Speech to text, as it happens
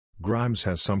Grimes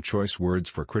has some choice words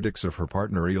for critics of her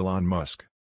partner Elon Musk.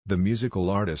 The musical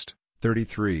artist,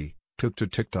 33, took to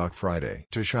TikTok Friday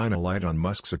to shine a light on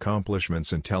Musk's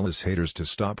accomplishments and tell his haters to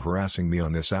stop harassing me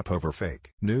on this app over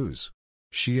fake news.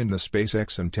 She and the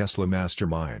SpaceX and Tesla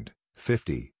mastermind,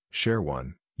 50, share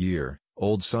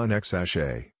 1-year-old son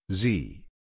XZ.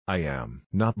 "I am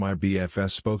not my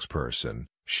BFS spokesperson,"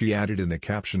 she added in the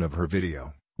caption of her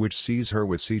video, which sees her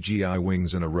with CGI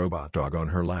wings and a robot dog on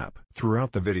her lap.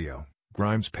 Throughout the video,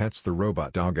 Grimes pets the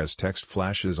robot dog as text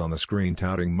flashes on the screen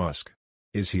touting Musk.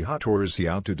 "Is he hot or is he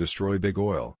out to destroy big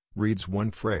oil?" reads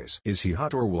one phrase. "Is he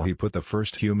hot or will he put the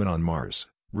first human on Mars?"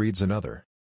 reads another.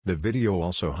 The video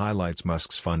also highlights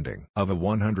Musk's funding of a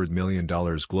 $100 million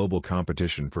global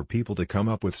competition for people to come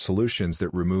up with solutions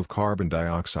that remove carbon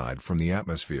dioxide from the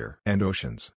atmosphere and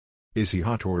oceans. Is he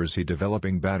hot or is he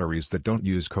developing batteries that don't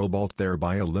use cobalt,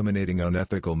 thereby eliminating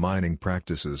unethical mining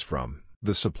practices from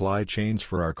the supply chains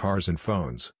for our cars and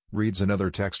phones, reads another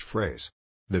text phrase.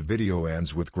 The video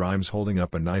ends with Grimes holding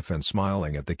up a knife and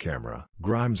smiling at the camera.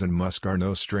 Grimes and Musk are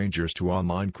no strangers to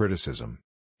online criticism.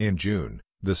 In June,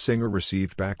 the singer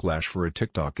received backlash for a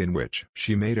TikTok in which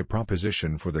she made a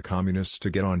proposition for the communists to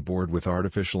get on board with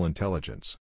artificial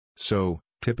intelligence. "So,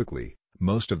 typically,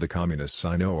 most of the communists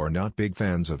I know are not big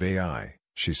fans of AI,"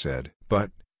 she said.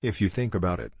 "But, if you think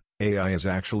about it, AI is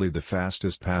actually the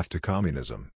fastest path to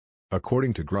communism."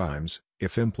 According to Grimes,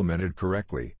 if implemented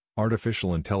correctly,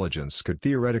 artificial intelligence could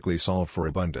theoretically solve for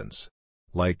abundance.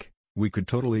 Like, we could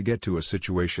totally get to a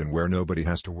situation where nobody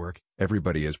has to work,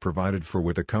 everybody is provided for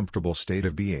with a comfortable state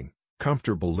of being,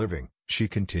 comfortable living, she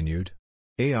continued.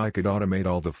 AI could automate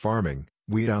all the farming,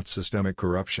 weed out systemic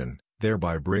corruption,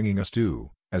 thereby bringing us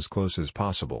to, as close as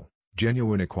possible,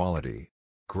 genuine equality.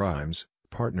 Grimes,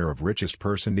 partner of richest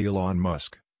person Elon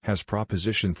Musk, has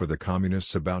proposition for the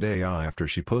communists about AI after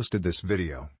she posted this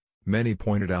video. Many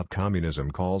pointed out communism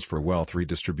calls for wealth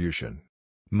redistribution.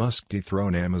 Musk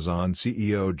dethroned Amazon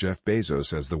CEO Jeff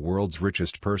Bezos as the world's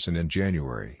richest person in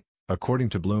January, according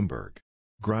to Bloomberg.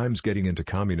 Grimes getting into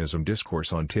communism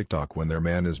discourse on TikTok when their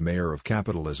man is mayor of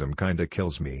capitalism kinda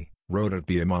kills me, wrote at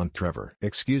Beaumont Trevor.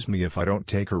 "Excuse me if I don't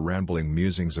take her rambling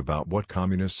musings about what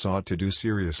communists ought to do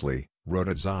seriously," wrote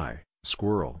at Zai,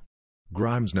 Squirrel.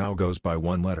 Grimes now goes by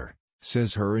one letter,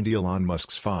 says her and Elon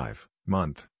Musk's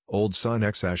 5-month-old son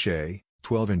XZ,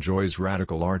 12 enjoys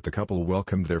radical art. The couple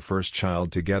welcomed their first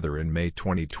child together in May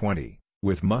 2020,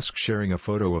 with Musk sharing a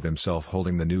photo of himself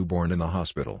holding the newborn in the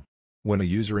hospital. When a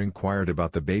user inquired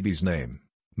about the baby's name,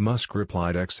 Musk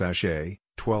replied XZ,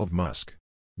 12 Musk.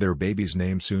 Their baby's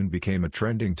name soon became a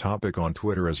trending topic on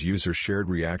Twitter as users shared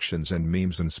reactions and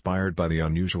memes inspired by the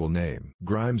unusual name.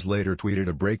 Grimes later tweeted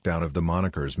a breakdown of the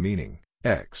moniker's meaning: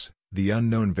 X, the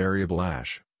unknown variable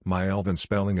ash, my Elven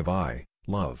spelling of I,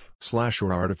 love /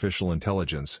 or artificial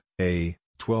intelligence, A,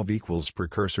 12 equals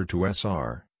precursor to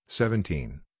SR,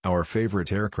 17, our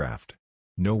favorite aircraft.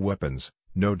 No weapons,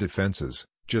 no defenses,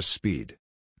 just speed.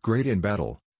 Great in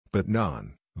battle, but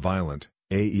non-violent,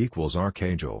 A equals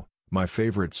Archangel, my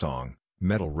favorite song,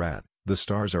 Metal Rat, the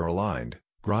stars are aligned.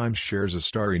 Grimes shares a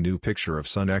starry new picture of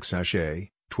son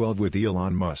XZ, 12 with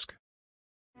Elon Musk.